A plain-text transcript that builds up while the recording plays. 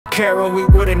Carol, we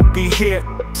wouldn't be here.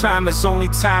 Time is only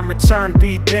time, return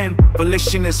be then.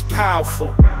 Volition is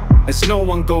powerful, as no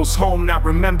one goes home not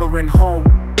remembering home.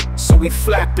 So we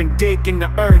flap and dig in the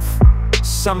earth.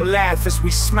 Some laugh as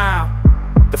we smile.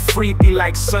 The free be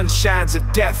like sunshines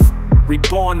of death.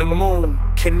 Reborn, the moon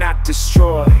cannot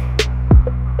destroy.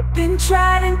 Been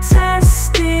tried and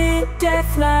tested,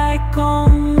 death like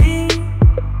only.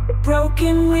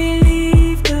 Broken we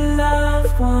leave the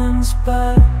loved ones,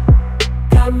 but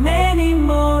got many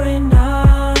more in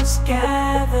us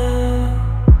gather.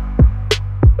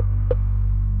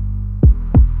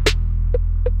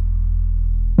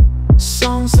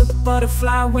 Songs of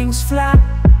butterfly wings flap,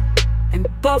 and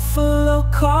buffalo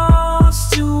calls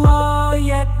to all,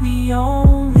 yet we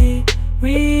only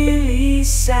really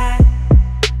sat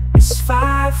as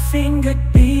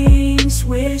five-fingered beings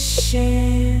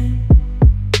wishing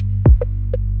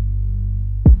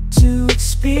to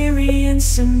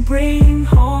experience and bring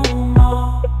home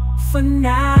all. For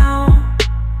now,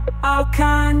 our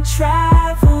kind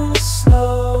travels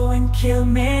slow and kill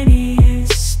many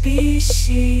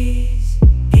species.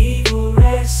 Evil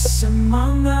rests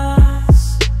among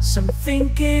us. Some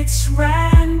think it's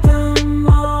random.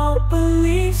 All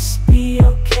beliefs be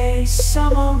okay,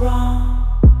 some are wrong.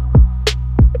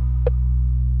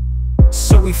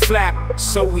 So we flap,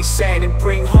 so we sad and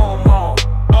bring home all.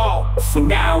 For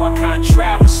now I can't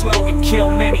travel slow and kill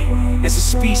many. As a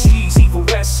species, evil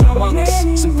rests among us.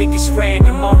 Some think it's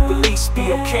random, all beliefs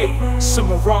be okay,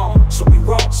 some are wrong. So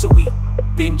we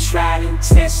been tried and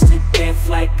tested, death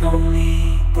like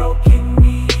only. Broken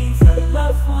we the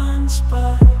loved ones,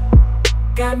 but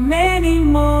got many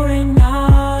more in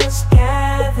us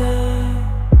gather.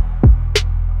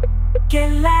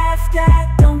 Get laughed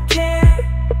at, don't care.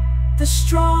 The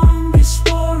strongest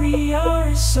warrior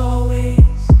is always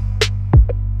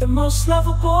the most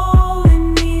lovable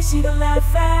and easy to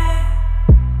laugh at.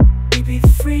 We be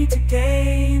free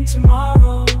today and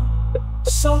tomorrow.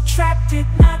 So trapped did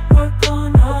not work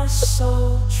on us.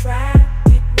 So trapped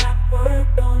did not work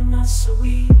on us. So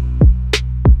we